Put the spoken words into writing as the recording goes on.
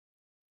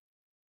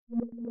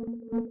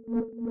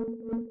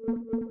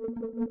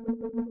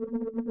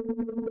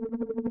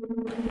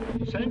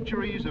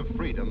Centuries of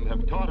freedom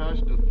have taught us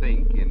to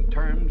think in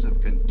terms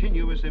of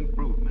continuous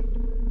improvement,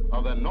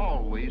 of an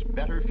always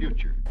better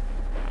future.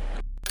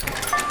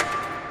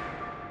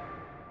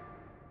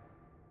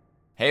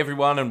 Hey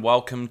everyone, and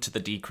welcome to the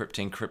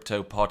Decrypting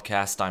Crypto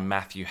podcast. I'm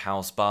Matthew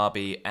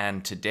House-Barbie,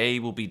 and today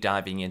we'll be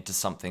diving into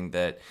something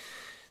that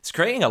is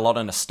creating a lot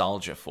of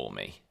nostalgia for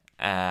me.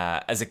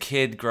 As a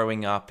kid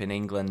growing up in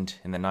England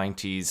in the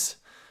 90s,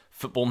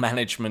 football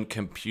management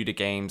computer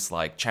games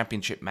like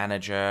Championship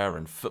Manager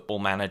and Football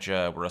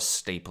Manager were a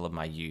staple of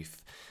my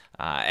youth.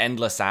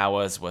 Endless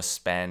hours were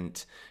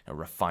spent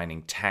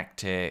refining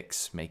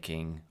tactics,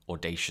 making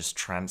audacious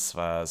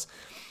transfers,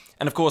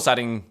 and of course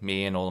adding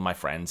me and all of my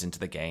friends into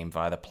the game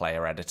via the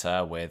player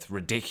editor with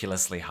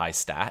ridiculously high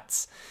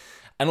stats.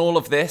 And all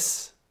of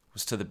this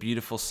was to the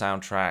beautiful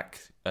soundtrack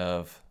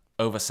of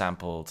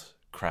oversampled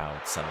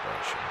crowd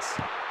celebrations.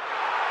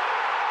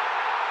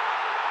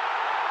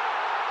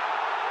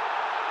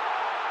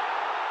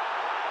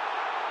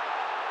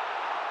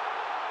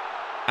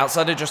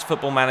 Outside of just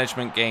football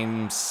management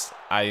games,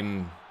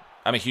 I'm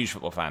a huge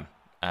football fan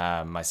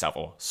myself,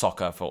 or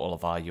soccer for all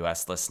of our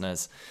US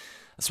listeners.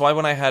 That's why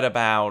when I heard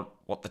about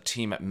what the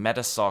team at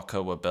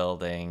Metasoccer were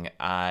building,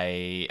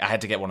 I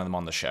had to get one of them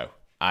on the show.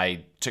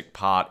 I took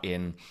part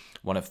in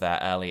one of their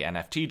early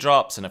NFT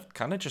drops and have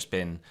kind of just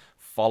been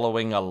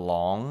following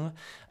along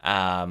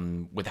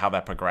with how they're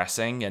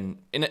progressing. And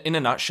in a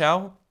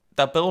nutshell,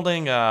 they're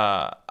building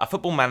a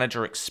football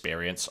manager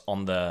experience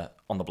on the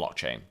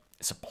blockchain.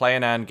 It's a play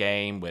and earn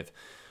game with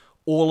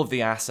all of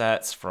the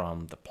assets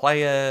from the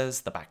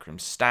players, the backroom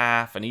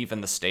staff, and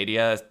even the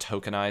stadia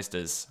tokenized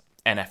as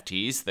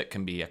NFTs that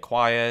can be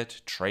acquired,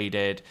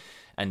 traded,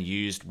 and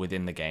used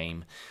within the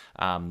game.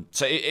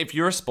 So if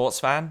you're a sports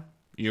fan,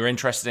 you're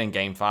interested in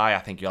GameFi, I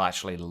think you'll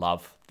actually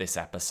love this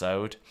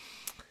episode.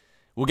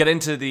 We'll get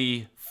into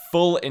the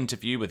full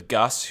interview with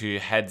Gus, who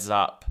heads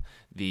up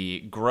the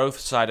growth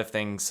side of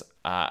things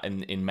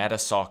in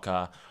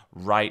Metasoccer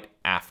right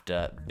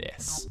after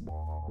this.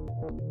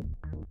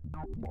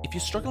 If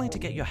you're struggling to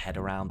get your head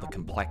around the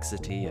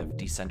complexity of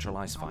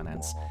decentralized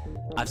finance,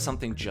 I have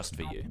something just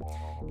for you.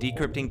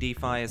 Decrypting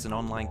DeFi is an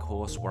online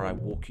course where I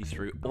walk you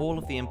through all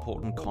of the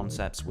important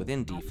concepts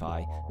within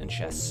DeFi and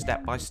share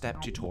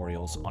step-by-step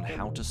tutorials on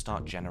how to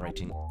start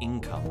generating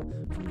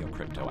income from your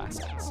crypto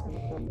assets.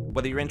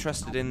 Whether you're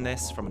interested in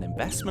this from an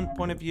investment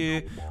point of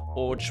view,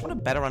 or just want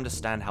to better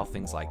understand how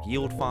things like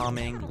yield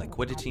farming,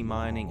 liquidity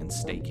mining, and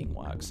staking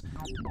works,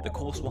 the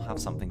course will have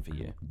something for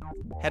you.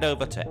 Head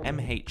over to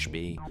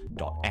mhb.xyz/DeFi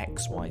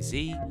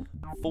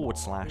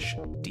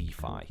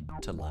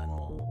to learn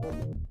more.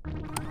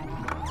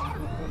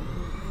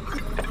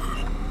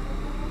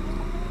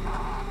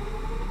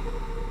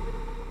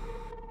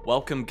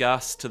 Welcome,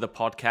 Gus, to the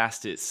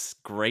podcast. It's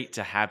great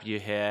to have you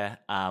here.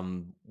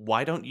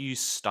 Why don't you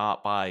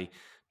start by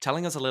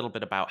telling us a little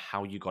bit about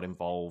how you got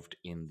involved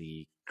in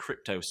the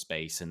crypto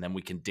space, and then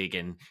we can dig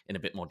in a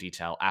bit more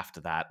detail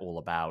after that, all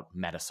about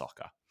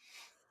Metasoccer.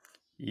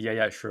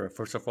 Yeah, sure.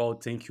 First of all,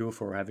 thank you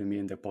for having me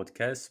in the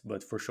podcast.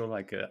 But for sure,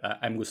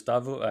 I'm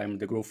Gustavo. I'm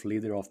the growth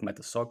leader of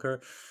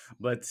Metasoccer.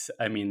 But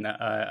I mean,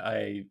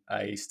 I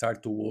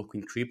start to work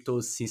in crypto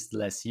since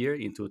last year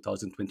in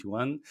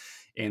 2021,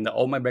 and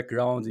all my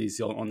background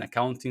is on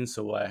accounting.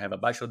 So I have a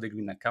bachelor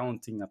degree in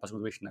accounting, a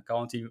post-graduation in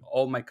accounting.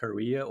 All my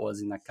career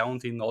was in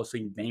accounting, also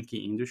in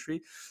banking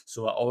industry.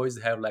 So I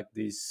always have like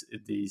this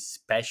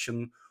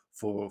passion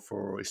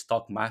for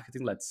stock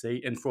marketing, let's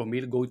say. And for me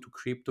to go into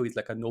crypto is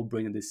like a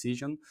no-brainer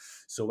decision.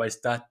 So I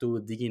start to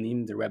digging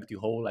in the rabbit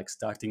hole, like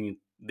starting in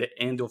the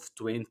end of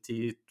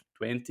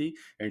 2020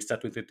 and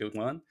start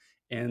 2021.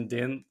 And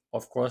then,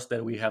 of course,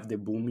 that we have the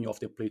booming of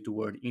the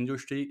play-to-earn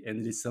industry, and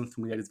it is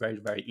something that is very,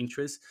 very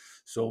interesting.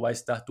 So I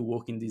start to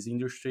work in this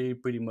industry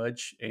pretty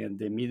much in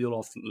the middle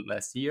of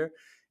last year,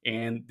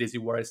 and this is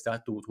where I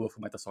start to work for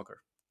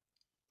Metasoccer.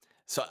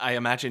 So I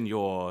imagine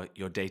your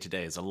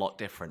day-to-day is a lot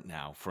different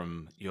now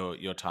from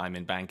your time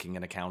in banking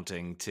and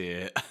accounting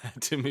to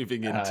to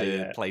moving into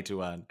Yeah. play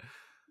to earn.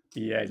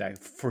 Yeah, like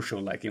for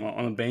sure. Like,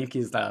 on a bank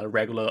is a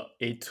regular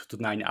 8 to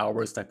 9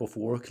 hours type of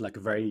work, like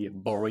very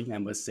boring, I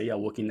must say. I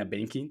work in a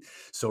banking.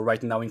 So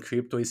right now in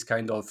crypto is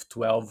kind of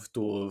 12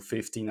 to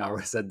 15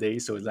 hours a day.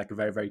 So it's like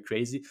very, very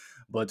crazy.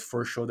 But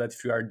for sure that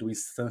if you are doing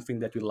something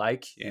that you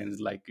like, and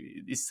like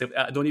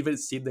I don't even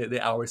see the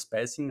hours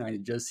passing. I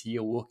just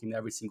here working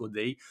every single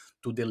day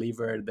to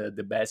deliver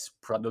the best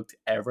product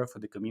ever for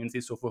the community.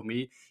 So for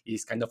me,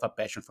 it's kind of a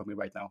passion for me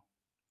right now.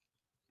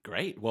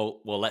 Great.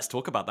 Well, let's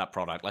talk about that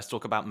product. Let's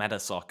talk about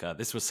Metasoccer.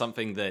 This was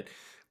something that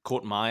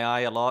caught my eye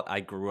a lot. I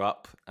grew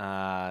up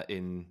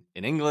in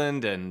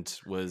England and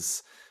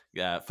was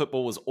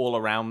football was all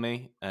around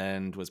me,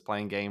 and was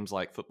playing games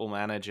like Football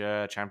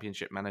Manager,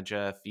 Championship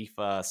Manager,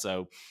 FIFA.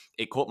 So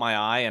it caught my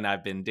eye, and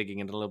I've been digging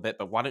in a little bit.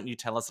 But why don't you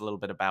tell us a little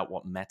bit about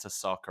what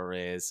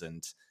Metasoccer is,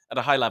 and at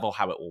a high level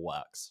how it all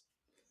works?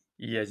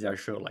 Yes, yeah,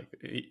 sure. Like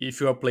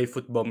if you are play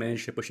football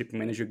manager, championship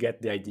manager, you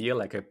get the idea.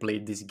 Like I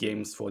played these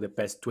games for the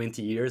past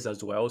 20 years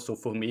as well. So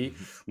for me,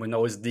 when I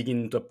was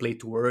digging into a play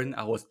to earn,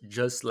 I was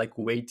just like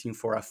waiting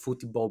for a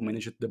football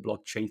manager to the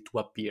blockchain to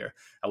appear.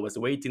 I was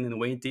waiting and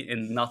waiting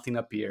and nothing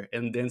appeared.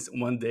 And then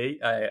one day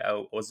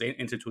I was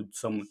entered to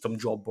some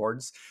job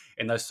boards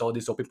and I saw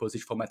this open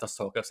position for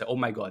Metasoccer. I said, oh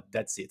my God,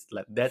 that's it.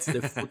 Like that's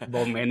the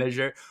football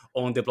manager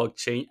on the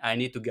blockchain. I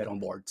need to get on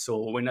board.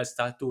 So when I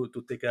start to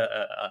take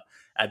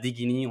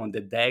digging in on the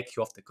deck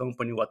of the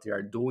company, what they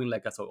are doing.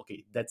 Like I thought,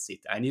 okay, that's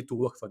it. I need to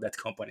work for that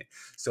company.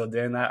 So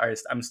then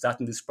I'm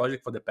starting this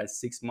project for the past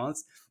 6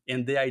 months.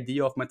 And the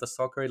idea of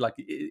Metasoccer, like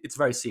it's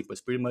very simple.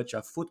 It's pretty much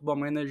a football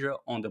manager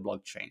on the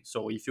blockchain.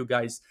 So if you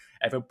guys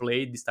ever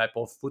played this type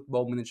of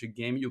football manager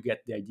game, you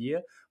get the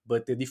idea.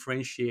 But the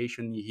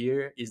differentiation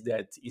here is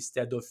that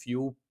instead of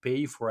you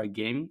pay for a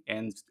game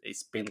and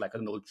spend like, I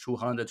don't know,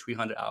 200,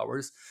 300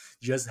 hours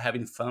just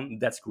having fun,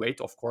 that's great,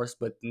 of course,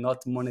 but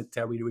not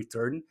monetary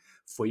return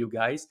for you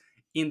guys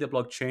in the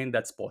blockchain.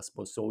 That's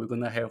possible. So we're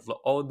gonna have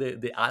all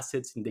the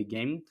assets in the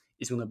game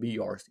is gonna be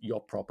yours,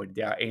 your property.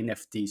 They are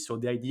NFTs. So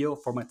the idea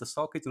for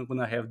Metasoccer is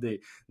gonna have the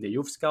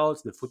youth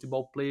scouts, the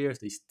football players,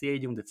 the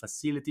stadium, the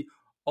facility.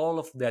 All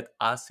of that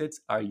assets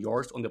are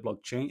yours on the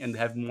blockchain and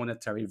have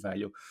monetary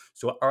value.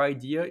 So our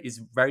idea is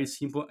very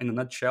simple. In a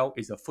nutshell,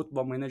 is a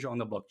football manager on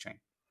the blockchain.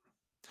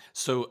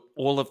 So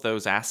all of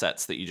those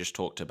assets that you just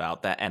talked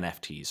about, they're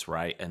NFTs,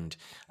 right? And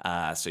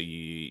so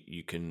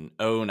you can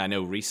own. I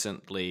know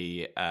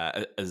recently,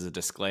 as a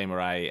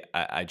disclaimer,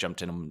 I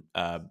jumped in and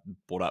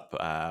bought up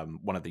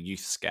one of the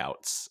youth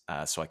scouts,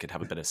 so I could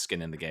have a bit of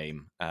skin in the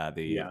game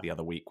Yeah. the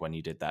other week when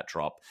you did that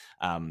drop.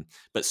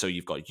 But so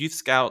you've got youth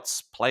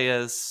scouts,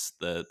 players,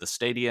 the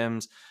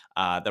stadiums.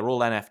 They're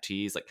all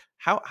NFTs. Like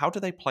how do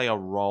they play a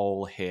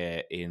role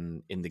here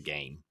in the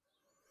game?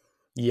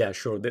 Yeah,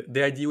 sure.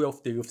 The idea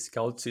of the youth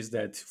scouts is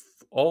that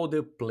all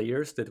the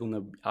players that are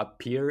gonna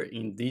appear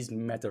in this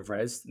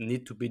metaverse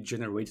need to be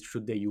generated through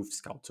the youth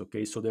scouts.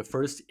 Okay, so the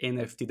first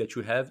NFT that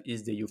you have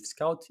is the youth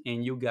scout,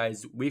 and you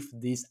guys with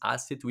this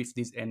asset, with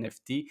this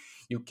NFT,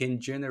 you can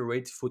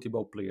generate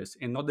football players,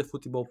 and not the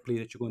football players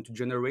that you're going to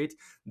generate.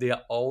 They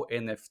are all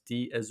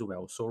NFT as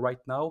well. So right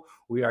now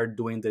we are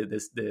doing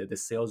the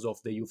sales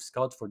of the youth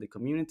scout for the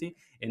community,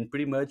 and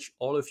pretty much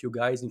all of you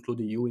guys,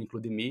 including you,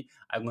 including me,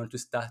 I'm going to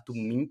start to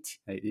mint,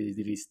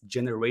 it is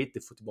generate the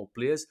football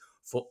players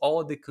for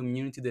all the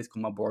community that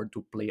come aboard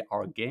to play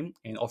our game.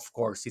 And of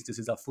course, since this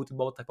is a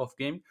football type of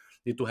game,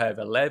 need to have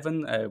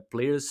 11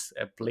 players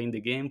playing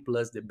the game,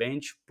 plus the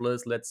bench,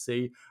 plus let's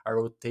say a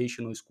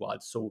rotational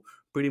squad. So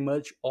pretty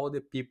much all the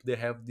people that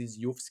have these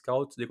youth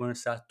scouts, they're going to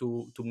start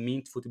to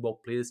mint football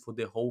players for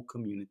the whole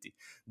community.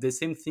 The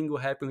same thing will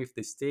happen with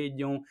the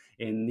stadium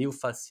and new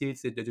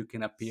facilities that you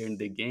can appear in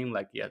the game,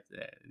 like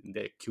in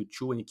the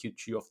Q2 and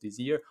Q3 of this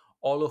year.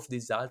 All of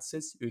these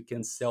assets, you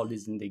can sell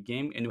this in the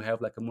game and you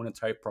have like a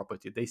monetary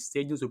property. The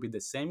stadiums will be the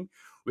same.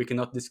 We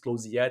cannot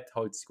disclose yet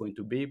how it's going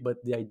to be,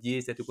 but the idea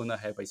is that you're going to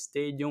have a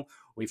stadium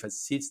with a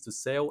seats to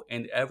sell,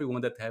 and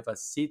everyone that have a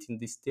seat in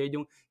this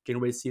stadium can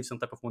receive some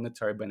type of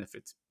monetary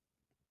benefit.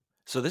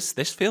 So this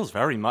feels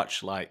very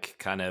much like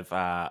kind of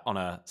on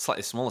a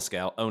slightly smaller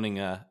scale owning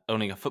a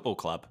football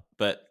club,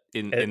 but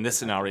in this Exactly.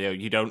 scenario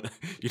you don't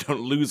you don't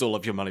lose all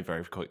of your money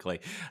very quickly.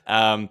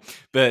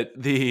 But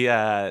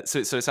the so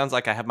it sounds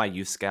like I have my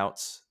youth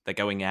scouts. They're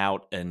going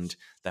out and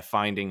they're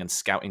finding and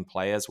scouting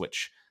players,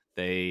 which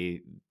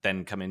they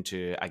then come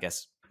into, I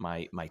guess,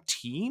 my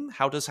team.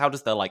 How does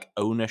the like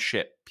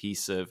ownership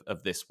piece of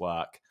this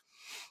work?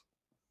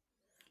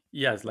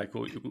 Yes, like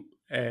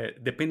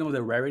depending on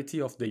the rarity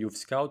of the youth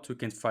scout, you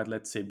can find,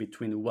 let's say,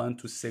 between 1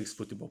 to 6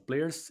 football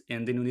players,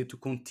 and then you need to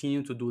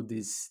continue to do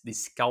this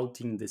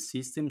scouting the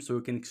system, so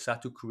you can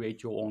start to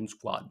create your own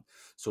squad.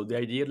 So the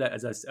idea, like,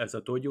 as I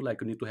told you, like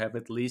you need to have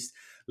at least,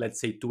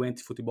 let's say,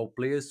 20 football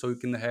players, so you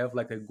can have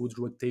like a good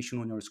rotation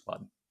on your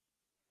squad.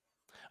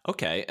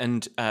 Okay,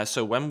 and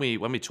so when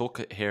we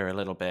talk here a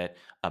little bit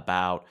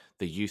about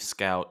the youth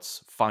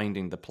scouts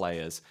finding the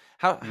players,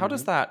 how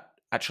does Mhm. that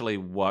actually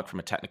work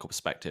from a technical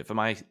perspective? Am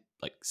I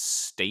like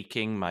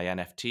staking my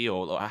NFT,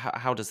 or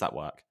how does that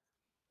work?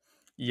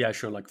 Yeah,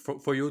 sure. Like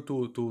for you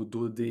to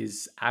do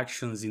these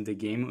actions in the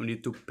game, you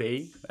need to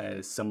pay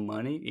some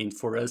money. And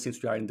for us,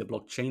 since we are in the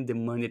blockchain, the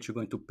money that you're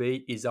going to pay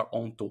is our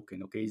own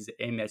token, okay? It's the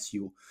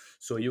MSU.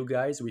 So you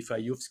guys with a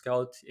youth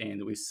scout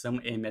and with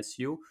some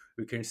MSU,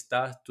 we can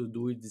start to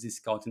do this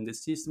scout in the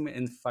system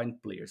and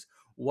find players.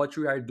 What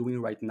we are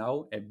doing right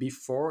now,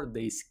 before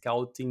the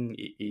scouting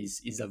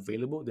is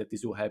available, that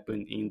this will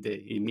happen in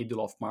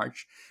middle of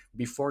March.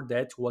 Before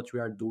that, what we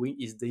are doing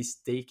is the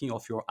staking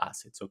of your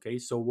assets. Okay,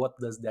 so what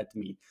does that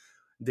mean?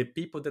 The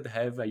people that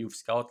have a youth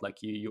scout, like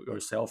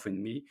yourself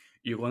and me,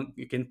 you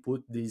can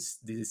put this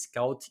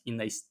scout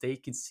in a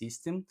staked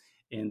system,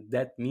 and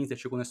that means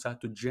that you're going to start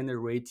to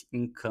generate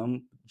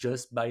income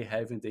just by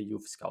having the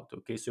youth scout.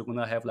 Okay, so you're going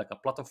to have like a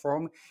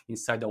platform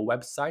inside a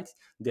website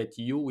that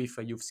you, with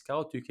a youth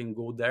scout, you can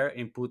go there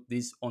and put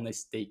this on a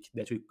stake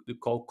that we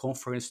call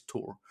conference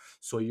tour.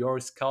 So your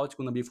scout is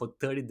going to be for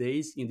 30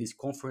 days in this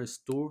conference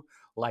tour,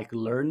 like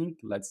learning,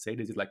 let's say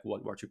this is like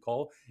what you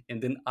call,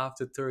 and then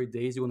after 30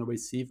 days you're going to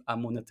receive a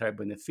monetary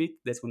benefit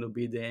that's going to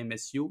be the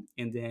MSU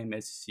and the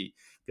MSC,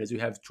 because you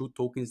have two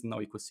tokens in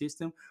our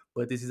ecosystem.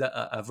 But this is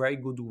a very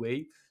good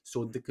way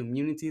so the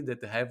community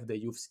that have the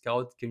youth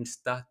scout can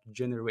start to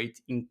generate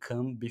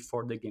income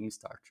before the game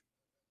starts.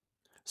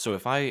 So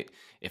if I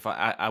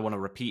want to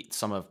repeat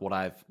some of what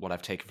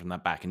I've taken from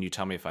that back, and you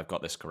tell me if I've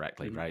got this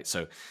correctly, Mhm. right?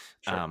 So,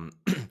 Sure. um,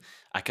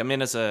 I come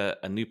in as a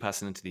new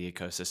person into the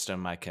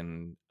ecosystem. I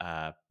can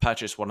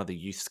purchase one of the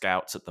youth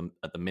scouts at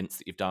the mints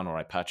that you've done, or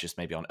I purchase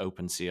maybe on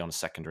OpenSea on a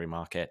secondary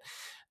market,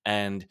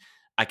 and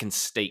I can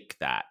stake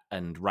that.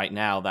 And right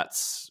now,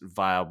 that's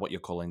via what you're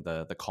calling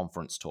the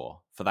conference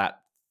tour for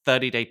that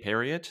 30-day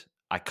period.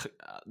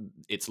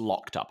 It's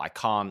locked up. I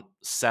can't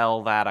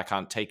sell that. I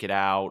can't take it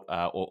out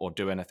or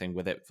do anything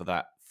with it for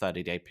that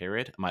 30-day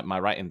period. Am I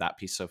right in that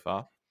piece so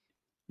far?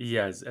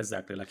 Yes,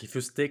 exactly. Like if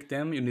you stake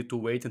them, you need to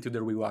wait until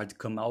the reward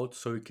come out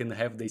so you can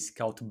have the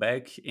scout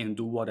back and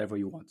do whatever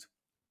you want.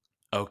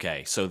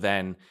 Okay, so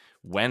then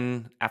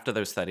when after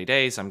those 30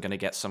 days, I'm going to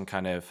get some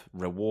kind of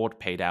reward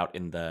paid out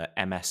in the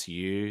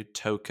MSU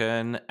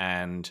token,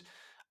 and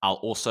I'll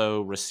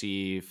also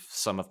receive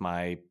some of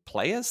my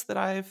players that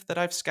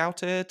I've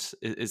scouted.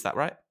 Is that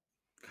right?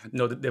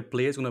 No, the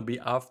play is gonna be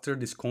after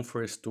this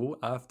conference too,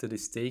 after the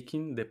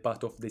staking, the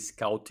part of the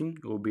scouting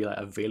will be like,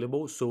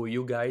 available. So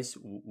you guys,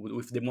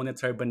 with the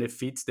monetary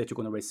benefits that you're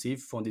gonna receive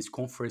from this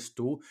conference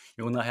too,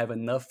 you're gonna have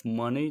enough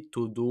money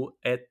to do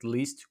at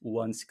least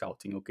one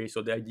scouting. Okay,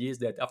 so the idea is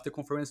that after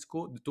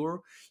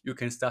tour, you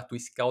can start to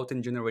scout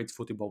and generate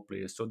football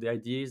players. So the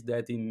idea is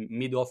that in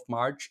mid of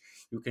March,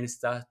 you can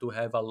start to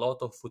have a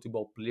lot of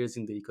football players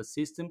in the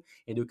ecosystem,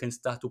 and you can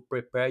start to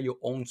prepare your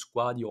own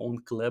squad, your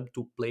own club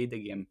to play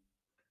the game.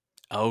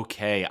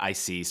 Okay, I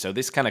see. So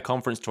this kind of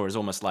conference tour is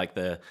almost like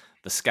the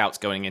scouts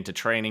going into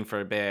training for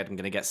a bit. I'm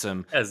going to get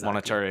some Exactly.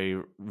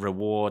 monetary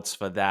rewards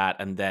for that,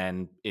 and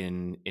then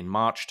in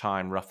March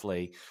time,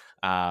 roughly,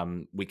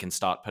 we can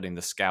start putting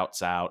the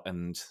scouts out,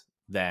 and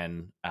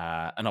then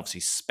and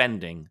obviously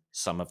spending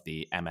some of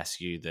the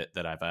MSU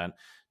that I've earned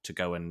to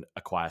go and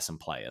acquire some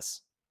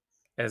players.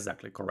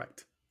 Exactly,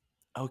 correct.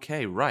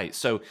 Okay, right.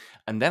 So,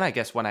 and then I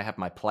guess when I have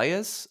my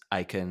players,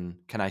 can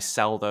I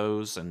sell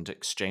those and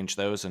exchange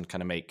those and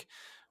kind of make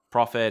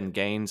profit and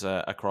gains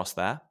across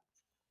there?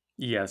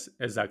 Yes,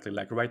 exactly.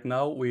 Like right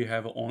now, we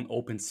have on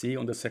OpenSea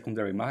on the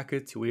secondary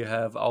market, we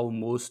have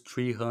almost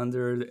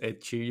 300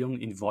 Ethereum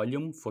in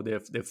volume for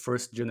the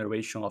first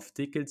generation of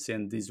tickets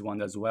and this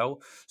one as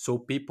well. So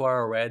people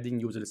are already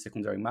using the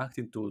secondary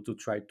market to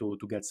try to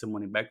get some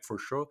money back for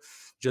sure.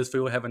 Just for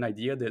you to have an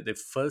idea, that the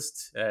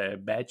first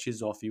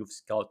batches of Youth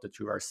Scout that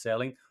you are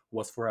selling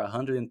was for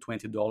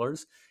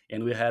 $120,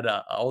 and we had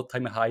an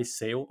all-time high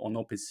sale on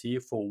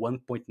OpenSea for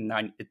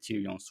 1.9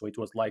 Ethereum. So it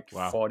was like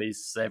Wow.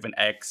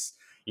 47x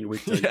in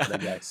return for Yeah.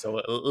 that guy.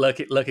 So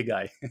lucky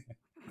guy.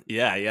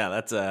 Yeah, yeah,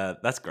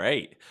 that's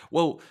great.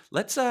 Well,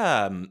 let's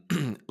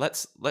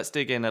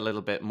dig in a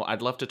little bit more.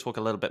 I'd love to talk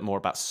a little bit more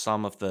about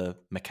some of the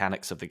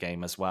mechanics of the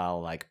game as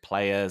well, like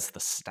players, the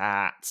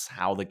stats,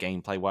 how the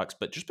gameplay works.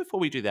 But just before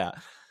we do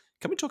that,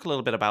 can we talk a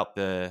little bit about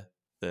the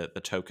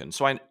token?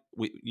 So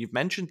you've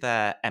mentioned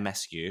their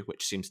MSU,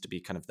 which seems to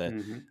be kind of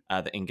Mhm.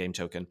 the in-game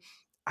token.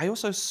 I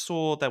also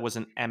saw there was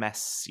an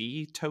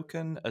MSC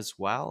token as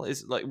well.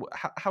 Is like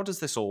how does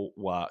this all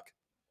work?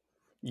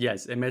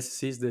 Yes,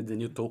 MSC is the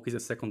new token, is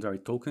a secondary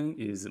token,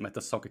 is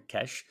Metasoccer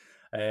Cash.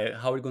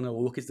 How it's gonna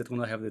work is that we're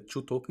gonna have the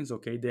two tokens,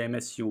 okay? The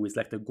MSU is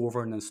like the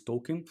governance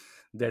token.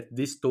 That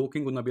this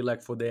token gonna be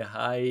like for the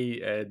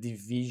high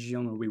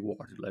division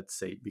reward, let's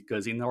say,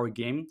 because in our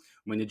game,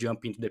 when you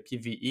jump into the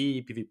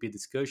PVE, PvP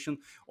discussion,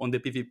 on the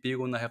PvP you're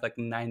gonna have like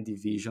 9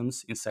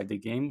 divisions inside the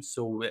game.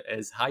 So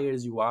as high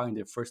as you are in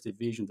the first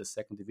division, the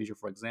second division,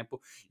 for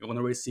example, you're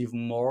gonna receive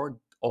more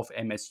of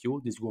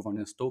MSU, this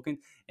governance token,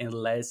 and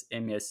less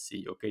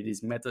MSC. Okay,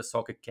 this Meta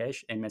Soccer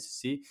Cash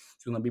MSC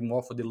is gonna be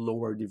more for the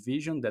lower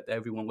division that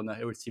everyone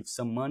gonna receive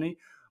some money.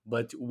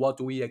 But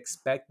what we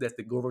expect that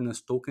the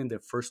governance token, the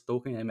first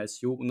token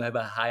MSU, gonna have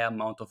a high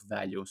amount of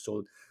value.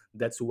 So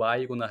that's why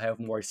you're gonna have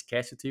more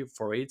scarcity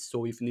for it.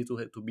 So if you need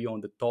to be on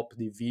the top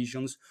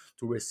divisions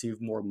to receive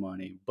more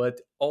money.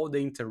 But all the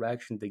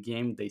interaction, the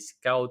game, the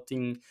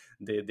scouting,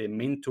 the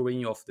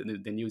mentoring of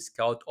the new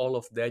scout, all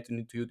of that you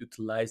need to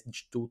utilize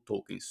these two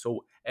tokens.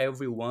 So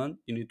everyone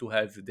you need to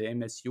have the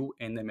MSU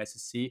and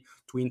MSC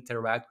to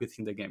interact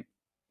within the game.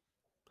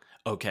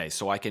 Okay,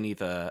 so I can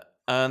either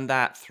earn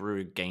that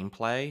through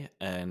gameplay,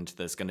 and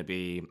there's going to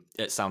be,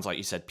 it sounds like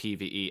you said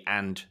PvE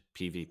and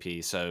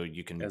PvP, so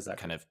you can Exactly.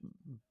 kind of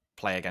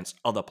play against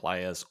other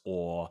players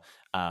or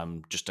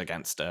just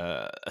against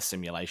a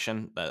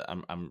simulation.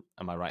 Am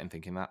I right in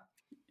thinking that?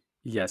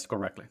 Yes,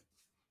 correctly.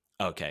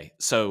 Okay,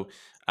 so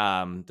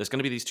there's going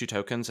to be these two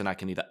tokens, and I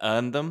can either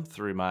earn them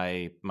through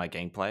my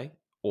gameplay,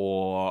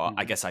 or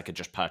I Mhm. guess I could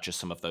just purchase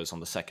some of those on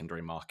the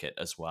secondary market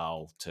as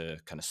well to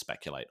kind of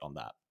speculate on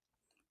that.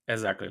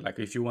 Exactly. Like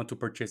if you want to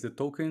purchase the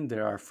token,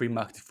 there are free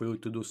market for you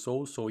to do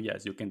so. So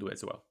yes, you can do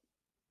as well.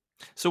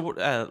 So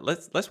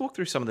let's walk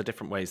through some of the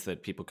different ways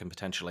that people can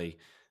potentially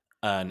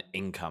earn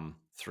income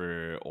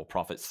through or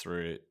profits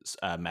through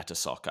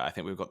Metasoccer. I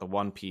think we've got the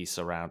one piece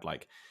around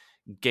like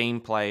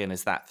gameplay, and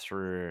is that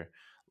through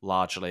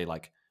largely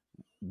like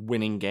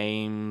winning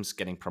games,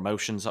 getting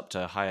promotions up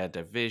to higher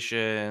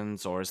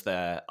divisions, or is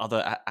there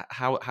other?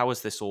 How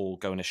is this all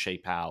going to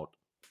shape out?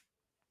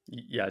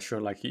 Yeah,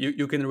 sure. Like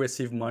you can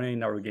receive money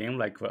in our game,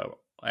 like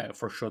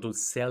for sure to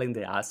selling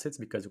the assets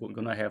because we're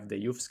gonna have the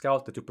youth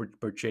scout that you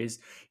purchase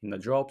in the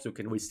drops. You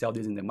can resell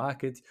this in the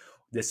market.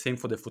 The same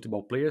for the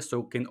football players. So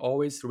you can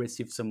always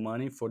receive some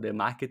money for the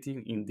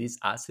marketing in these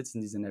assets,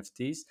 in these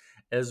NFTs,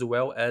 as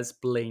well as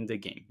playing the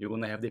game. You're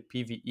gonna have the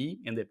PVE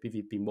and the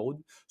PvP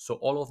mode. So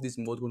all of these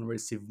modes gonna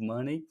receive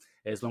money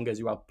as long as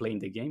you are playing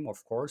the game,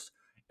 of course.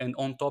 And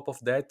on top of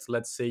that,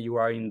 let's say you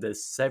are in the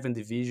seventh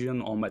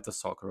division on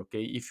Metasoccer.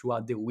 Okay, if you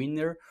are the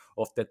winner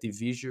of that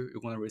division,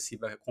 you're gonna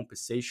receive a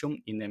compensation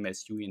in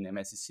MSU in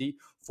MSC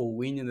for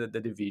winning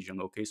the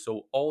division. Okay,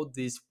 so all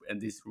these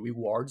and these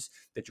rewards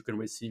that you can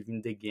receive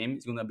in the game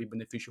is gonna be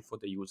beneficial for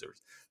the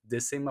users.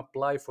 The same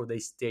apply for the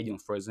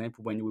stadiums. For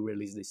example, when we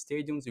release the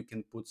stadiums, you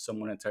can put some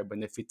monetary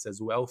benefits as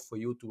well for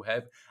you to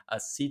have a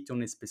seat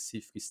on a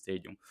specific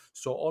stadium.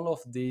 So all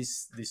of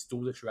these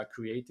tools that you are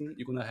creating,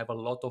 you're gonna have a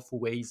lot of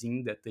ways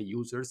in that the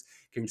users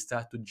can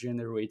start to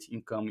generate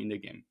income in the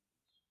game.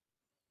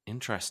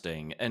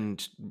 Interesting.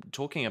 And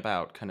talking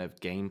about kind of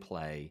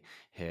gameplay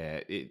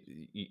here,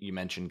 you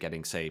mentioned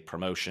getting, say,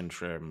 promotion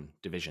from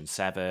Division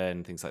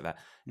 7, things like that.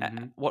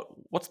 Mhm.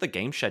 What's the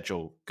game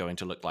schedule going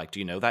to look like? Do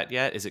you know that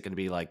yet? Is it going to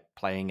be like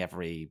playing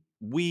every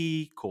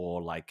week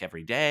or like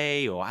every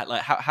day? Or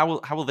like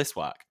how will this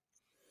work?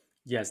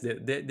 Yes,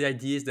 the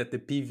idea is that the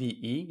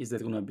PvE is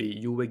that gonna be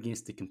you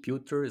against the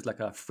computer. It's like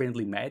a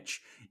friendly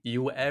match.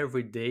 You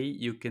every day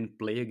you can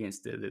play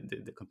against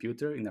the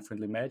computer in a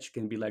friendly match.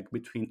 Can be like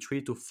between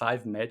 3 to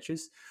 5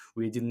 matches.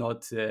 We did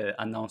not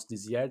announce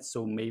this yet,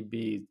 so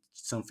maybe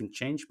something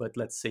changed. But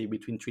let's say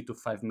between 3 to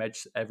 5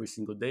 matches every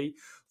single day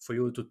for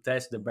you to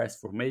test the best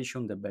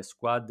formation, the best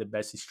squad, the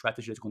best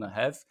strategy that you're gonna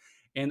have.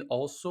 And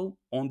also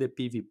on the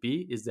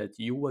PvP is that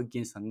you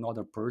against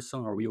another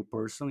person, a real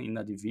person in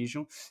a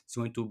division, it's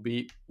going to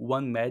be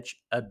one match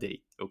a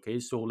day. Okay,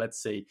 so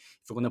let's say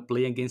if I'm gonna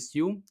play against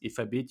you, if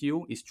I beat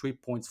you, it's 3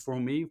 points for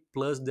me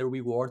plus the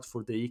reward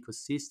for the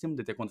ecosystem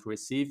that I going to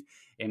receive,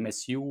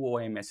 MSU or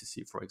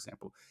MSC, for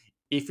example.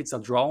 If it's a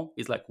draw,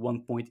 it's like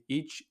 1 point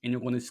each, and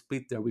you're going to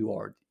split the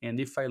reward. And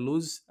if I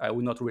lose, I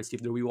will not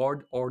receive the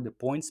reward or the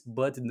points,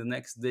 but in the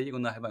next day, you're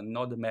going to have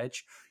another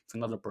match with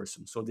another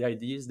person. So the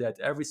idea is that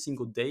every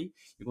single day,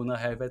 you're going to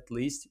have at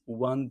least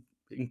one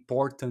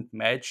important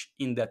match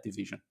in that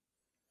division.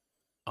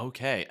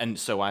 Okay, and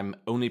so I'm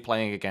only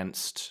playing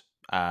against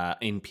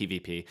in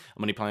PvP.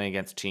 I'm only playing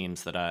against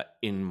teams that are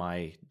in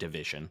my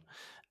division,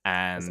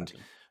 and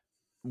Exactly.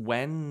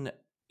 when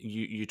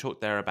you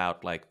talked there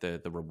about like the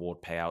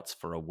reward payouts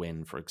for a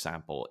win, for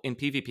example, in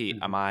PvP,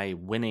 am Mhm. I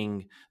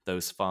winning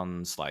those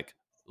funds like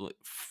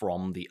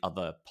from the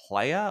other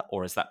player,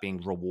 or is that being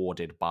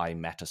rewarded by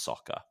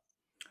Metasoccer?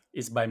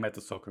 Is by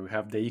Metasoccer. We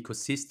have the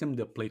ecosystem,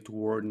 the play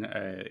to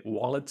earn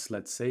wallets,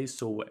 let's say.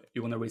 So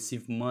you're gonna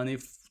receive money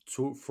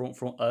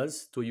from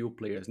us to you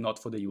players, not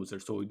for the user.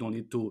 So you don't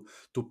need to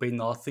pay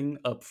nothing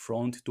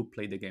upfront to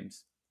play the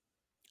games.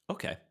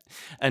 Okay.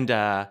 And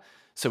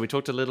so we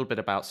talked a little bit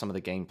about some of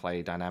the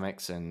gameplay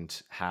dynamics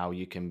and how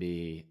you can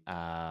be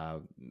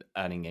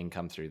earning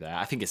income through there.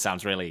 I think it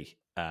sounds really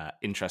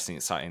interesting,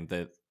 exciting.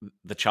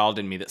 The child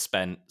in me that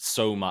spent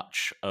so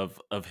much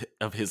of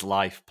his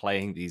life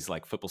playing these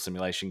like football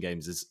simulation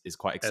games is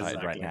quite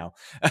excited right Exactly.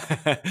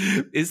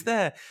 now. Is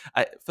there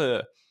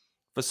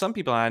for some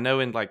people, I know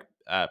in like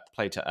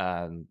play to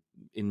earn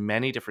in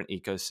many different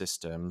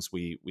ecosystems.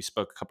 We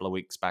spoke a couple of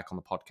weeks back on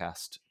the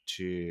podcast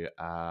to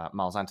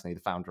Miles Anthony,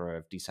 the founder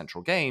of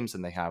Decentral Games,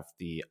 and they have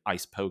the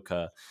Ice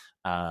Poker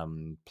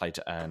play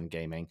to earn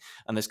gaming.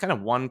 And there's kind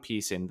of one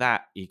piece in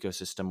that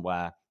ecosystem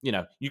where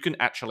you can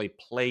actually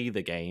play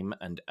the game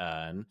and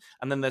earn,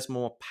 and then there's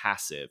more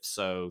passive.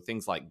 So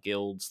things like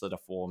guilds that are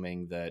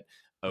forming that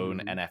own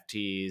Hmm.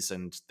 NFTs,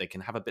 and they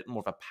can have a bit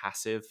more of a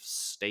passive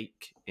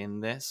stake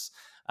in this.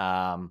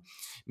 Um,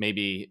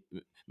 maybe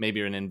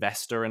you're an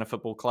investor in a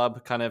football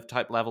club kind of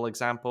type level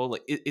example.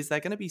 Like, is there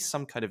going to be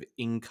some kind of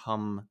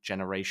income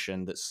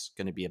generation that's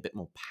going to be a bit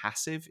more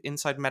passive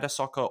inside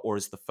Metasoccer, or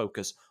is the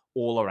focus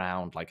all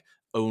around like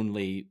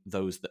only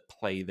those that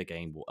play the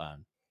game will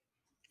earn?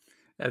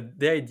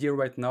 The idea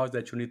right now is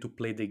that you need to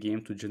play the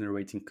game to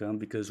generate income,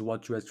 because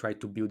what you are trying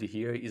to build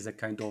here is a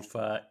kind of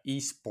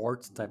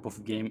e-sport type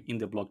of game in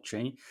the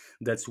blockchain.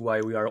 That's why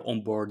we are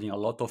onboarding a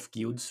lot of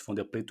guilds from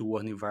the play to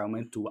earn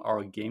environment to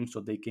our game, so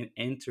they can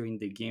enter in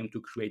the game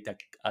to create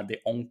their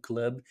own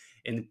club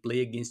and play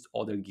against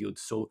other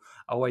guilds. So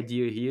our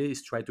idea here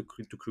is try to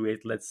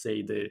create, let's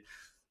say,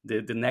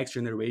 the next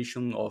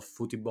generation of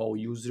football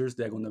users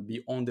that are going to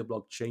be on the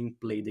blockchain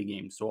play the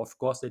game. So of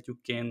course that you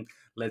can,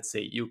 let's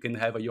say, you can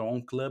have your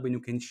own club and you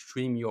can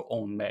stream your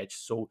own match,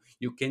 so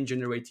you can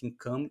generate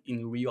income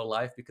in real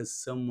life because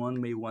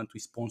someone may want to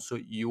sponsor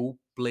you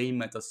play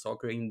meta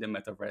soccer in the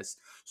metaverse.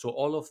 So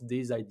all of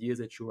these ideas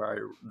that you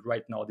are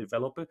right now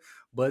developing,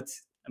 but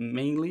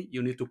mainly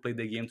you need to play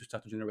the game to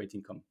start to generate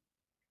income.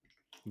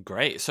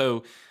 Great.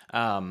 So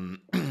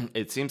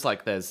it seems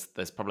like there's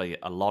probably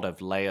a lot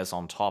of layers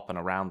on top and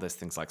around this,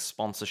 things like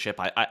sponsorship.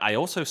 I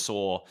also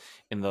saw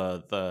in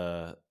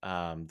the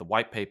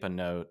white paper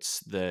notes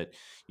that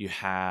you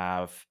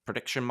have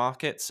prediction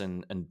markets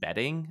and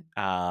betting.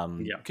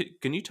 Yeah.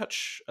 Can you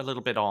touch a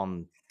little bit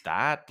on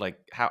that? Like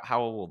how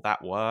will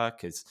that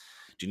work? Do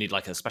you need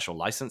like a special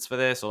license for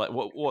this, or like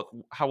what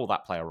how will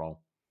that play a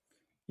role?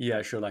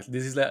 Yeah, sure. Like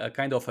this is like a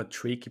kind of a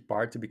tricky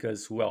part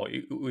because, well,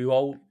 we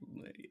all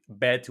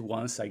bet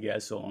once, I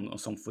guess, on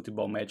some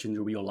football match in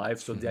the real life.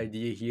 So the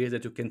idea here is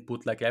that you can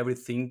put like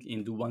everything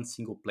into one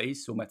single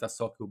place. So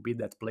Metasoccer will be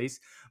that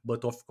place.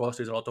 But of course,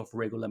 there's a lot of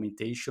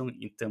regulation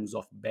in terms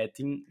of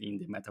betting in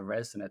the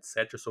metaverse and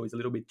etc. So it's a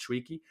little bit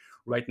tricky.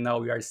 Right now,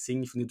 we are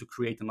seeing if we need to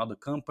create another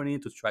company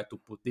to try to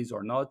put this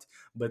or not.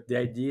 But the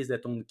idea is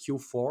that on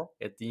Q4,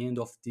 at the end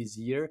of this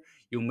year,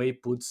 you may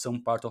put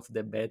some part of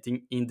the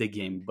betting in the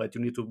game, but you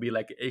need to be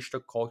like extra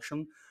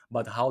caution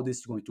about how this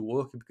is going to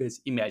work. Because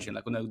imagine,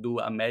 like, I'm gonna do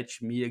a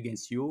match me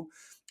against you,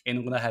 and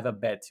I'm gonna have a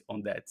bet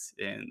on that,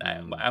 and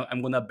Mm.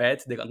 I'm gonna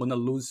bet that I'm gonna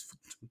lose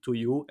to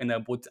you, and I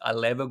put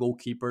 11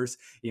 goalkeepers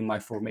in my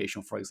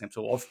formation, for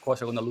example. So of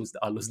course I'm gonna lose.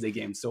 I lose the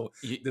game. So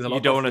there's a You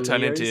lot don't of want to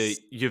turn into layers.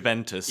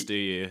 Juventus, do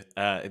you,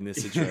 in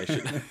this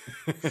situation?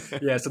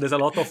 Yeah, so there's a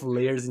lot of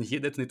layers in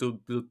here that you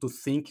need to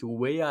think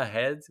way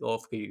ahead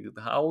of, okay,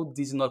 how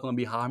this is not going to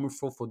be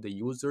harmful for the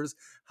users,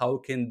 how we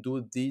can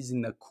do this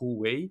in a cool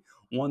way.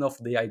 One of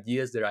the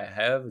ideas that I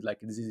have,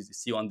 like this is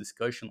still on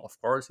discussion, of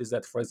course, is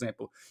that, for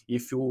example,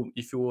 if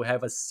you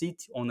have a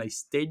seat on a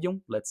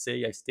stadium, let's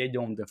say a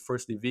stadium on the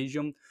first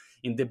division,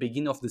 in the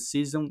beginning of the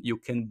season, you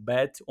can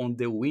bet on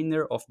the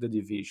winner of the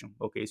division.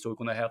 Okay, so we're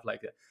gonna have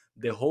like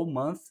the whole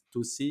month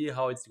to see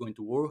how it's going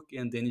to work,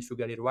 and then if you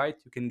get it right,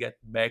 you can get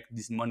back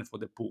this money for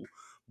the pool.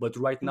 But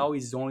right Hmm. now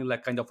it's only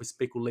like kind of a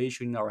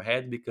speculation in our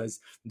head, because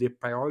the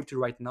priority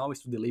right now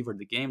is to deliver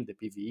the game, the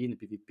PvE and the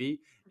PvP,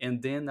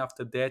 and then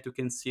after that you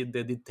can see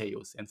the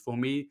details. And for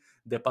me,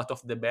 the part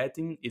of the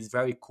betting is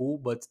very cool,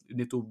 but you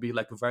need to be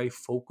like very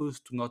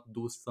focused to not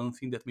do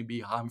something that may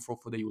be harmful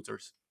for the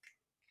users.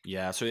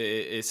 Yeah, so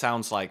it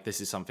sounds like this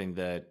is something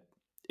that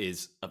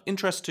is of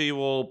interest to you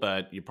all,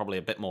 but you're probably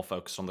a bit more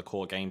focused on the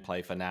core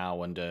gameplay for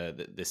now, and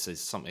this is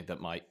something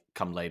that might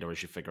come later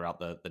as you figure out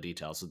the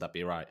details. Would that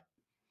be right?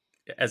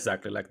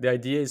 Exactly. Like the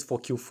idea is for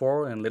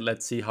Q4, and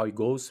let's see how it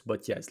goes.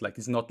 But yes, like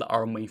it's not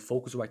our main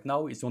focus right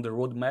now. It's on the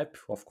roadmap,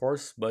 of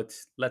course, but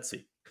let's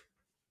see.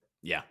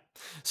 Yeah.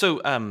 So,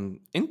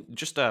 in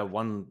just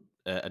one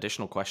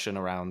additional question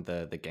around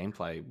the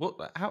gameplay.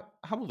 What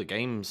how will the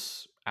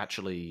games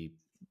actually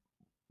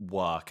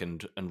work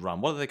and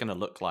run? What are they going to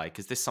look like?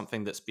 Is this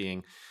something that's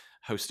being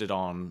hosted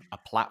on a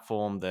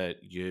platform that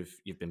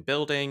you've been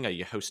building? Are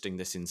you hosting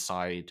this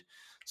inside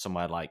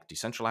somewhere like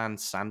Decentraland,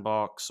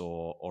 Sandbox,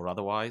 or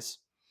otherwise?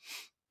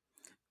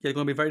 Yeah, it's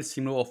going to be very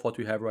similar of what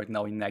we have right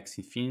now in Next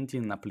Infinity,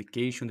 an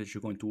application that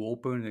you're going to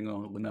open and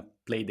you're going to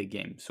play the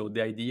game. So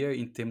the idea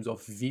in terms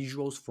of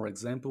visuals, for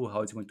example,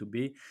 how it's going to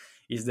be,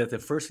 is that the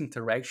first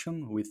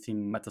interaction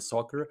within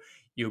Metasoccer,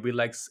 you'll be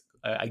like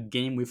a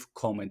game with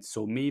comments.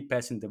 So me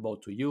passing the ball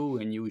to you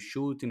and you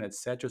shooting,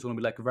 etc. It's going to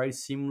be like very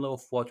similar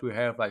of what we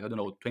have, like, I don't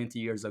know, 20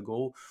 years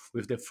ago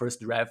with the first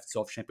drafts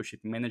of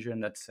Championship Manager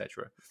and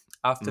etc.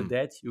 After Mm.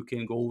 that, you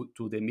can go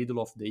to the middle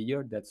of the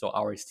year, that's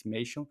our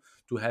estimation,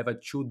 to have a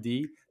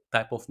 2D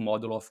type of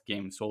model of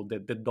game. So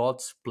the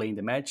dots play in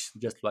the match,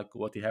 just like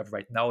what you have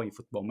right now in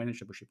Football Manager,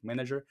 Championship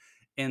Manager.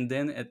 And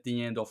then at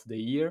the end of the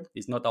year,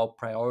 it's not our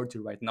priority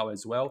right now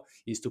as well,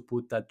 is to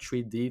put a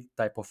 3D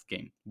type of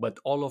game. But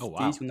all Oh of wow.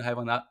 these, you have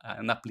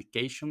an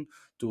application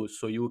to,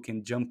 so you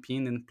can jump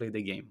in and play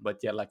the game. But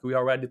yeah, like we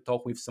already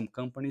talked with some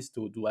companies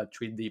to do a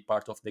 3D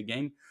part of the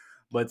game.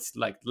 But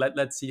like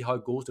let's see how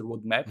it goes, the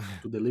roadmap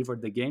to deliver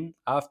the game.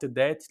 After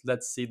that,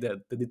 let's see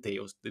the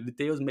details. The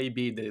details may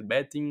be the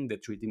betting, the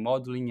 3D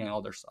modeling, and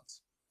other stuff.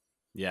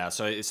 Yeah,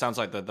 so it sounds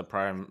like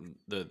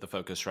the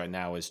focus right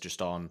now is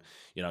just on,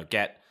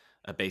 get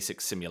a basic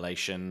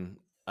simulation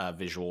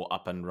visual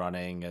up and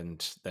running,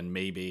 and then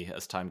maybe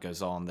as time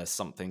goes on, there's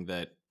something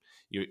that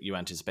you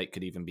anticipate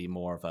could even be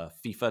more of a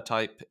FIFA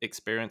type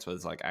experience, where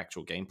there's like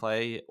actual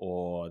gameplay,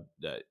 or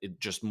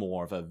just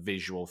more of a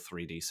visual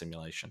 3D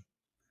simulation.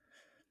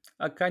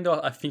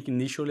 I think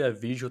initially a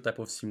visual type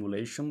of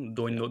simulation.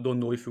 Yeah. Don't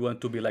know if you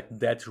want to be like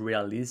that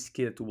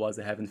realistic to what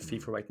I have in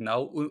FIFA Mm. right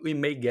now. We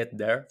may get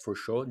there for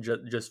sure.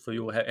 Just for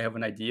you have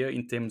an idea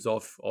in terms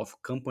of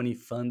company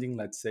funding.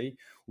 Let's say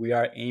we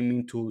are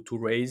aiming to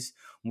raise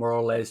more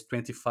or less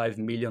 $25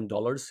 million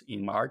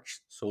in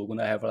March. So we're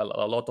gonna have a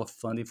lot of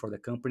funding for the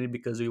company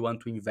because we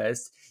want to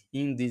invest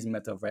in this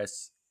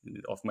metaverse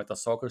of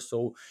Metasoccer.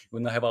 So we're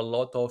gonna have a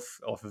lot of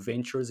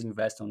ventures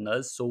invest on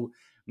us. So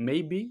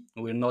maybe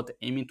we're not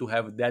aiming to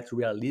have that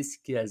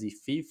realistic as a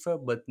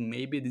FIFA, but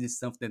maybe this is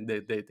something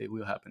that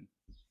will happen.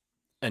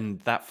 And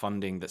that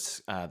funding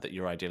that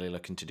you're ideally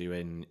looking to do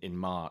in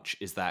March,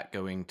 is that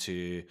going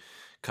to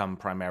come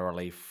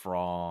primarily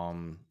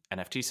from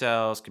NFT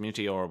sales,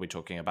 community, or are we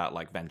talking about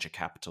like venture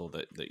capital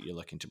that you're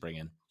looking to bring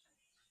in?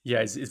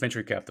 Yeah, it's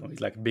venture capital.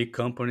 It's like big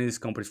companies,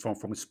 companies from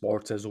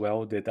sports as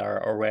well that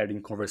are already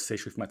in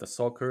conversation with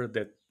Metasoccer.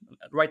 That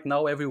right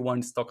now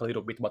everyone's talk a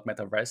little bit about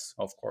metaverse,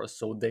 of course.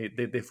 So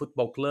the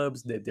football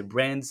clubs, the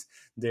brands,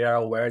 they are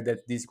aware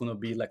that this is gonna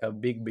be like a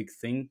big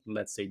thing.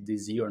 Let's say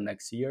this year or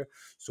next year.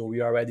 So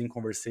we are already in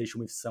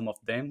conversation with some of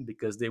them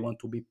because they want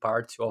to be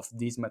part of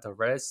this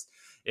metaverse,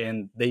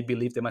 and they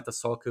believe the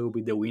Metasoccer will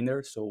be the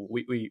winner. So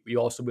we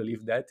also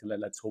believe that.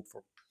 Let's hope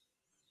for.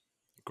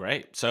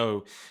 Great.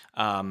 So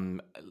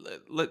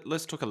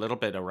let's talk a little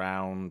bit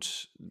around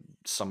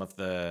some of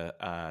the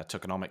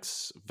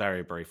tokenomics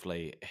very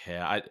briefly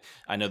here.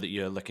 I know that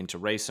you're looking to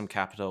raise some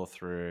capital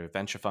through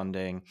venture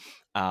funding.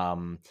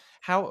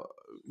 How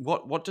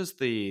what does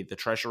the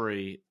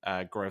treasury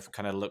growth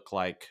kind of look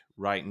like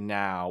right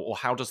now, or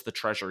how does the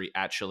treasury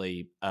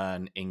actually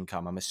earn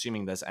income? I'm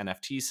assuming there's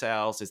NFT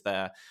sales. Is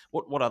there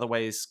what other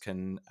ways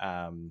can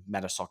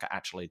Metasoccer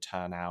actually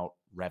turn out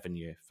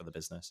revenue for the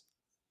business?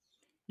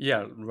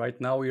 Yeah,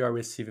 right now we are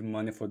receiving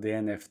money for the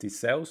NFT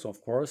sales,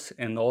 of course,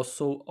 and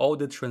also all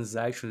the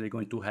transactions are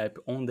going to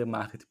happen on the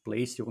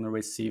marketplace. You're going to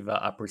receive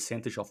a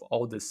percentage of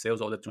all the sales,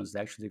 all the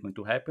transactions that are going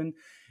to happen.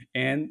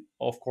 And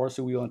of course,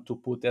 we want to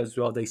put as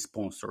well the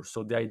sponsors.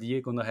 So the idea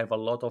is going to have a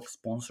lot of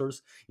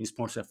sponsors, in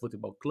sponsor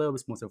football club,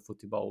 sponsor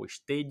football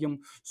stadium.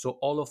 So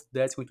all of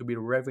that's going to be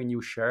revenue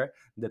share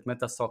that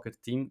Meta Soccer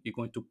team is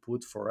going to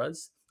put for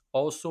us.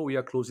 Also, we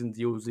are closing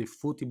deals with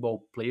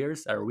football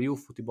players, real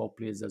football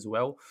players as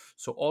well.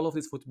 So all of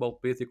these football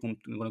players are going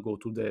to go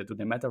to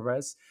the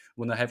metaverse.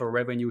 We're going to have a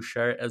revenue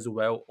share as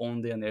well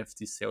on the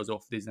NFT sales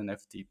of this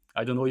NFT.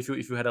 I don't know if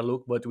you had a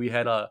look, but we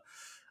had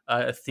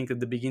I think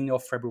at the beginning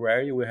of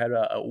February we had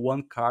a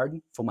one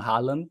card from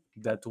Haaland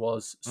that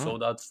was Mm,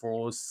 sold out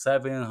for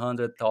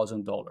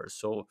 $700,000.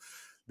 So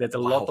that's a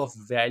lot wow. of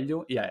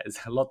value. Yeah,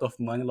 it's a lot of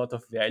money, a lot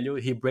of value.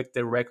 He break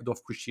the record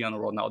of Cristiano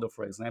Ronaldo,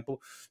 for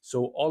example.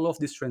 So all of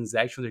these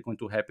transactions are going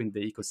to happen in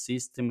the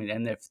ecosystem,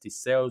 in NFT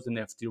sales,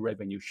 NFT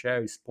revenue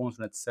share,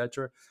 sponsor,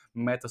 etc.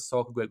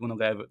 Metasoft we're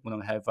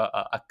gonna have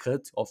a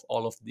cut of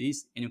all of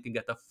these, and you can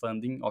get a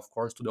funding, of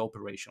course, to the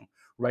operation.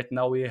 Right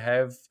now we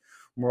have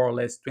more or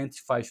less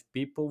 25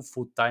 people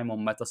full time on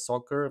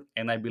Metasoccer,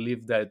 and I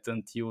believe that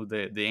until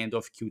the end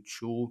of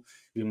Q2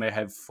 we may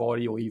have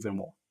 40 or even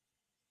more.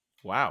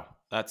 Wow,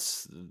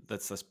 that's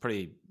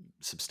pretty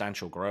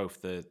substantial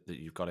growth that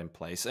you've got in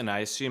place, and I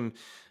assume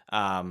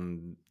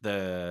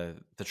the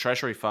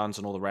treasury funds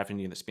and all the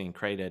revenue that's being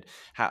created,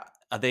 how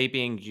are they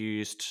being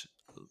used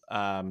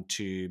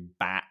to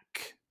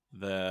back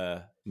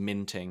the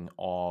minting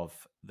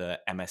of the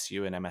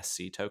MSU and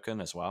MSC token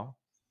as well?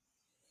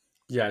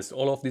 Yes,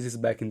 all of this is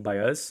backed by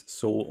us,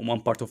 so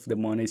one part of the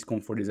money is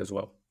come for this as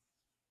well.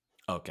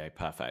 Okay,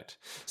 perfect.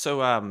 So,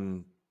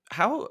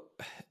 how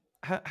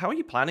how are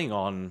you planning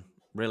on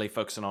really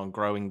focusing on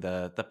growing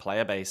the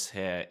player base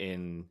here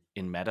in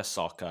Meta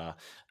Soccer?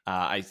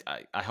 I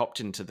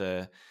hopped into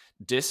the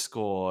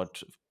Discord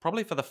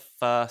probably for the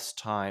first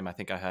time. I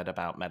think I heard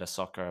about Meta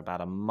Soccer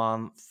about a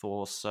month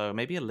or so,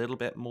 maybe a little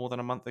bit more than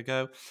a month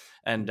ago,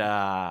 and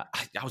Mhm.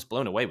 I was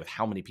blown away with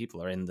how many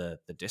people are in the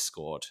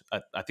Discord.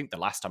 I think the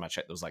last time I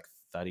checked, there was like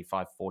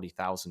 35,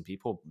 40,000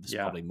 people. There's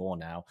Yeah. probably more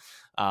now.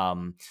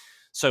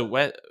 So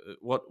what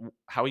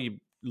how are you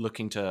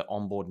looking to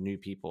onboard new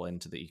people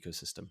into the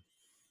ecosystem?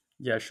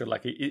 Yeah, sure.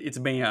 Like it's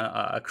been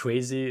a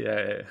crazy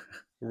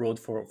road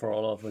for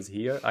all of us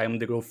here. I am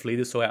the growth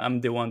leader, so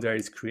I'm the one that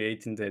is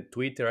creating the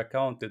Twitter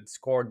account, the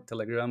Discord,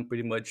 Telegram,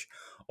 pretty much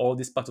all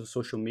this part of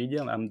social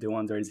media. I'm the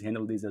one that is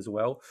handling this as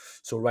well.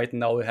 So right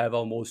now we have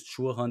almost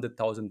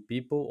 200,000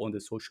 people on the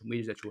social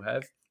media that you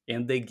have,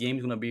 and the game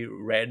is gonna be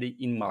ready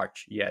in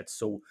March yet.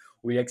 So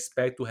we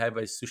expect to have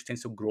a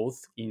substantial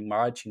growth in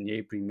March, in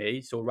April,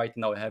 May. So right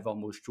now we have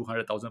almost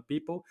 200,000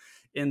 people,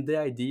 and the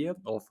idea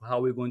of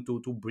how we're going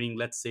to bring,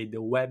 let's say, the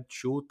web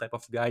 2 type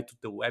of guy to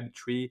the web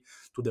 3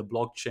 to the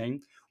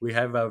blockchain. We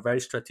have a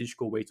very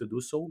strategical way to do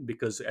so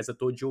because, as I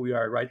told you, we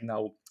are right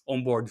now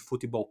onboard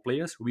football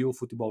players, real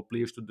football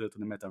players to the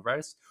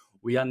metaverse.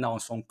 We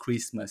announced on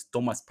Christmas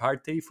Thomas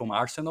Partey from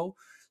Arsenal,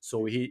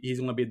 so he's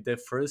going to be the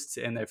first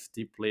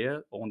NFT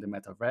player on the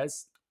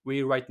metaverse.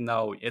 We right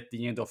now at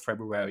the end of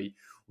February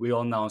we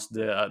announced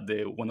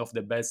the one of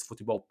the best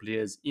football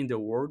players in the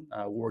world,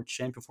 world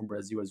champion from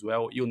Brazil as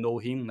well. You know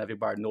him,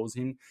 everybody knows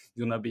him.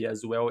 He's gonna be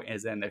as well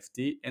as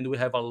NFT, and we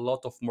have a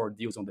lot of more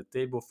deals on the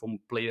table from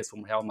players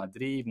from Real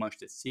Madrid,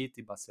 Manchester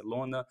City,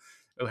 Barcelona.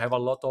 We have a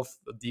lot of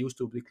deals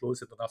to be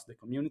closer to us, the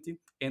community,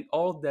 and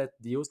all that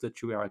deals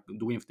that we are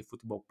doing with the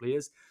football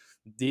players.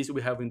 This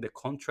we have in the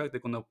contract.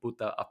 They're gonna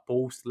put a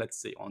post,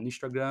 let's say, on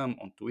Instagram,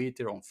 on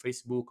Twitter, on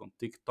Facebook, on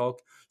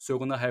TikTok. So we're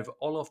gonna have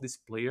all of these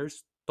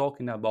players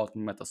talking about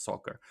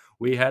Metasoccer.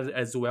 We had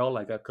as well,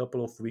 like a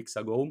couple of weeks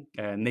ago,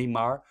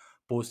 Neymar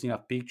posting a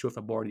picture of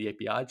a board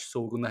API.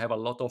 So we're gonna have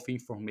a lot of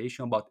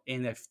information about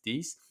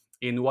NFTs.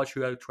 And what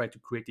we are trying to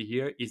create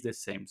here is the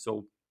same.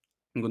 So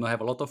I'm gonna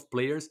have a lot of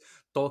players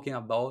talking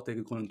about they're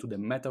going to the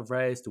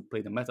metaverse to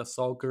play the meta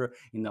soccer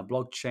in a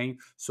blockchain.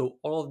 So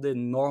all of the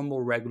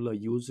normal regular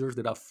users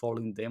that are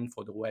following them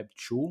for the web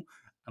 2,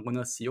 I'm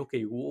gonna see,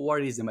 okay,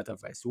 what is the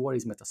metaverse? What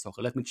is meta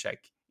soccer? Let me check.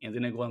 And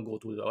then I'm gonna go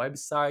to the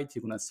website,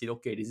 you're gonna see,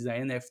 okay, this is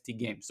an NFT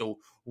game. So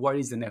what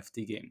is an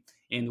NFT game?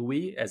 And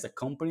we as a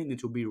company need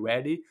to be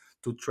ready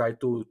to try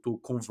to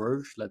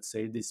converge, let's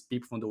say, these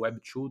people from the web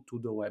 2 to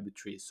the web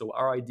 3. So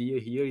our idea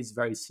here is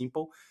very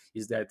simple,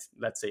 is that,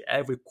 let's say,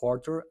 every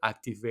quarter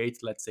activate,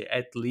 let's say,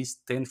 at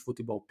least 10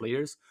 football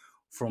players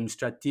from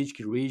strategic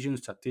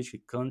regions,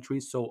 strategic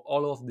countries. So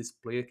all of these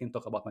players can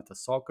talk about meta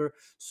soccer.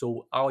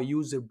 So our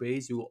user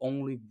base will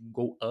only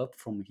go up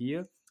from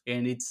here.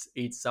 And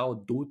it's our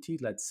duty,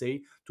 let's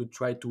say, to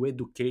try to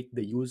educate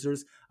the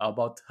users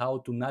about how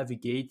to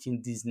navigate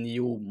in this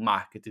new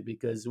market,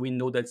 because we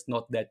know that's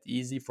not that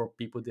easy for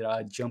people that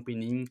are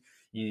jumping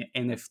in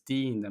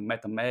NFT, in the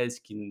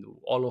MetaMask, in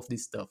all of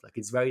this stuff. Like,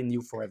 it's very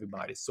new for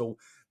everybody. So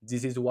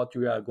this is what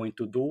we are going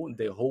to do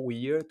the whole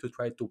year to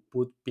try to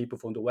put people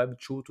from the Web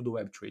 2 to the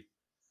Web 3.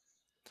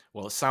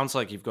 Well, it sounds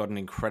like you've got an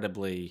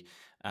incredibly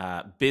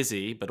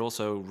busy, but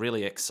also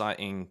really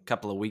exciting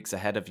couple of weeks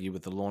ahead of you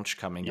with the launch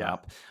coming Yeah.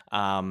 up.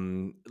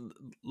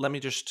 Let me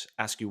just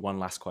ask you one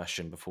last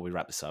question before we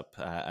wrap this up.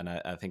 And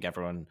I think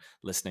everyone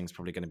listening is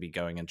probably going to be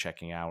going and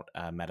checking out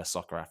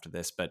Metasoccer after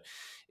this. But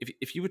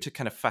if you were to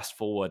kind of fast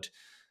forward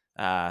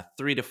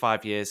 3 to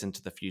 5 years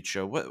into the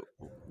future,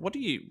 what do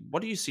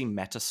you see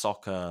meta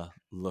soccer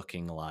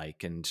looking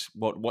like, and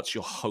what's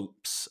your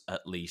hopes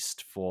at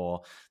least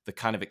for the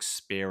kind of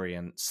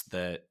experience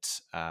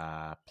that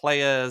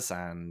players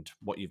and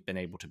what you've been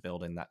able to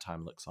build in that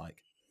time looks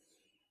like?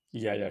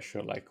 Yeah, yeah,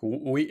 sure. Like,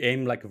 we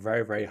aim like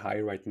very, very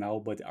high right now,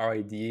 but our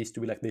idea is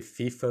to be like the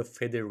FIFA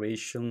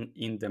Federation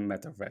in the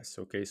metaverse.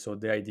 Okay, so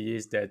the idea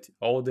is that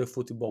all the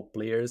football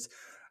players,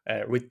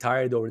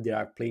 retired or they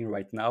are playing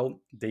right now,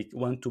 they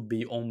want to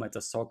be on Meta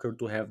Soccer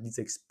to have this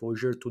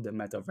exposure to the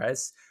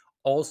metaverse.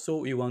 Also,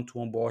 we want to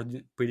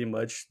onboard pretty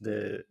much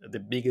the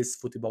biggest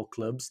football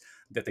clubs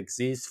that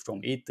exist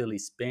from Italy,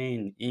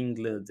 Spain,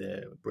 England,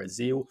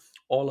 Brazil.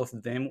 All of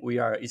them, we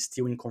are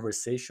still in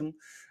conversation.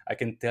 I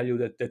can tell you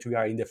that we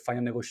are in the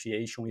final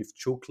negotiation with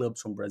two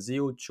clubs from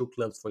Brazil, two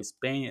clubs for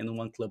Spain, and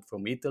one club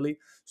from Italy.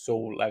 So,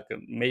 like,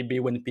 maybe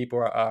when people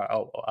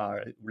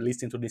are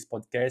listening to this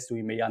podcast,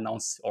 we may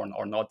announce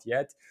or not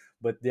yet.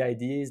 But the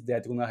idea is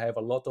that we're gonna have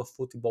a lot of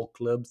football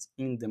clubs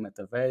in the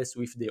metaverse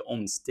with their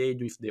own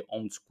stage, with their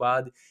own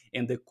squad.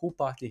 And the cool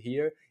part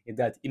here is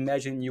that,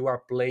 imagine you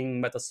are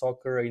playing meta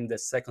soccer in the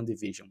second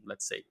division,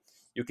 let's say.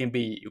 You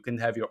can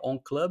have your own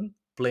club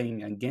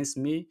playing against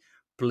me,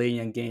 playing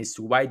against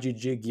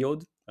YGG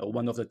Guild,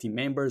 one of the team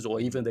members, or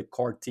even the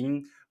core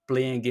team,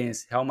 playing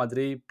against Real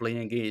Madrid, playing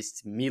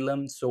against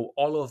Milan. So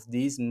all of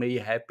these may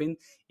happen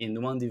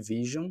in one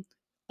division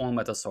on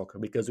Meta Soccer,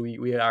 because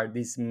we are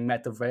this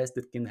metaverse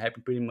that can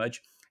happen pretty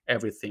much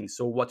everything.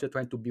 So what you're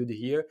trying to build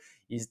here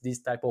is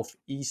this type of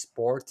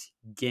esport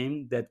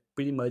game that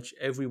pretty much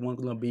everyone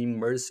gonna be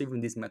immersive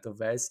in this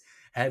metaverse,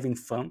 having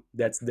fun.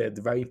 That's the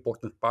very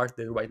important part.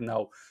 That right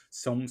now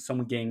some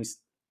games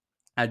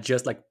are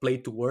just like play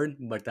to earn,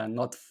 but are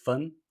not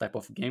fun type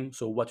of game.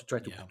 So what you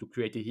try Yeah. to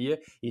create here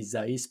is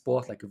a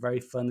esport, like very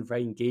fun,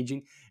 very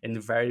engaging, and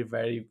very,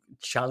 very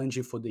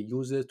challenging for the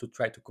user to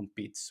try to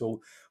compete.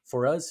 So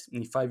for us,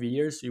 in 5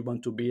 years, we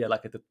want to be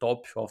like at the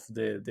top of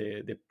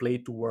the play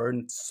to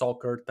earn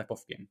soccer type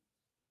of game.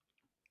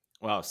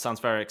 Well, sounds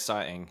very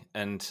exciting.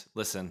 And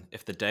listen,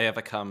 if the day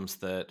ever comes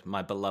that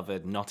my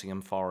beloved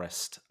Nottingham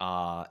Forest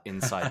are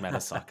inside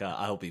Metasoccer,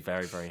 I'll be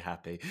very, very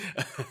happy.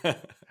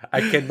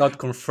 I cannot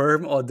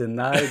confirm or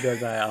deny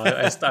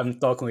that I'm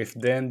talking with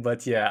them,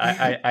 but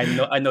yeah,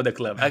 I know the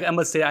club. I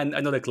must say I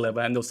know the club.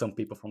 I know some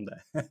people from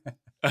there.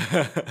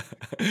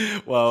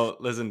 Well,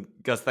 listen,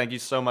 Gus, thank you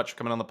so much for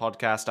coming on the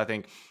podcast. I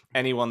think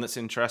anyone that's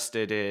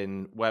interested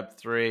in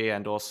Web3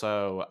 and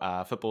also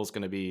football is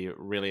going to be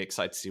really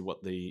excited to see what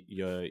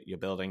you're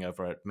building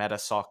over at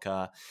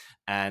Metasoccer.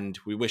 And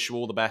we wish you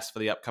all the best for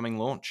the upcoming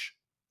launch.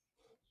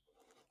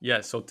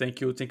 Yeah, so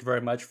thank you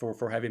very much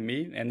for having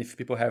me. And if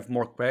people have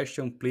more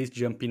questions, please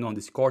jump in on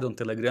Discord, on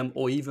Telegram,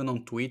 or even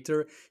on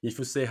Twitter. If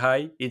you say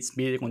hi, it's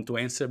me going to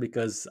answer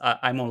because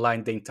I'm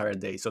online the entire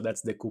day. So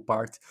that's the cool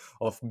part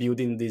of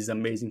building this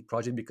amazing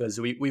project, because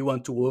we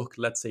want to work,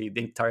 let's say,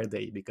 the entire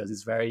day, because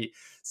it's very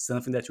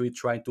something that we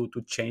try to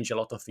change a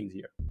lot of things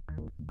here.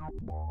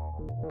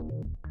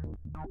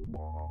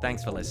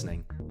 Thanks for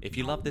listening. If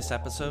you love this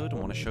episode and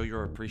want to show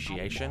your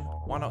appreciation,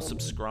 why not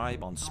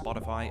subscribe on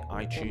Spotify,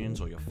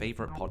 iTunes, or your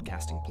favorite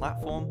podcasting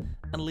platform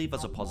and leave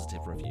us a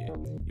positive review.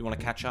 You want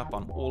to catch up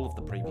on all of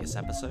the previous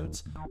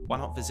episodes? Why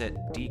not visit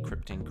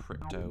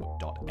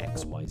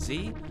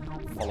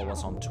decryptingcrypto.xyz, follow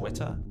us on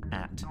Twitter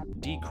at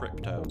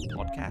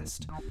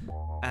decryptopodcast,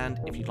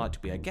 and if you'd like to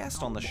be a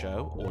guest on the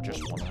show or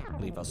just want to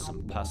leave us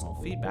some personal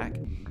feedback,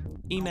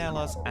 email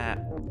us at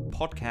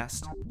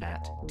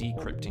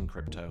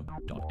podcast@decryptingcrypto.xyz.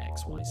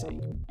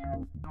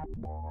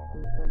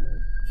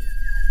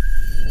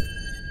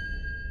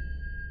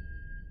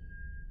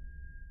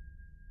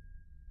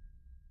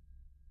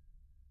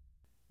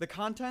 The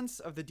contents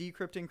of the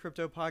Decrypting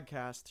Crypto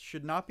podcast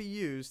should not be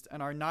used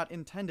and are not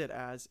intended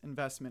as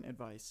investment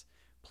advice.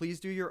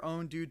 Please do your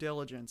own due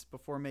diligence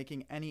before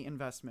making any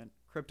investment,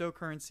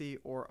 cryptocurrency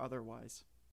or otherwise.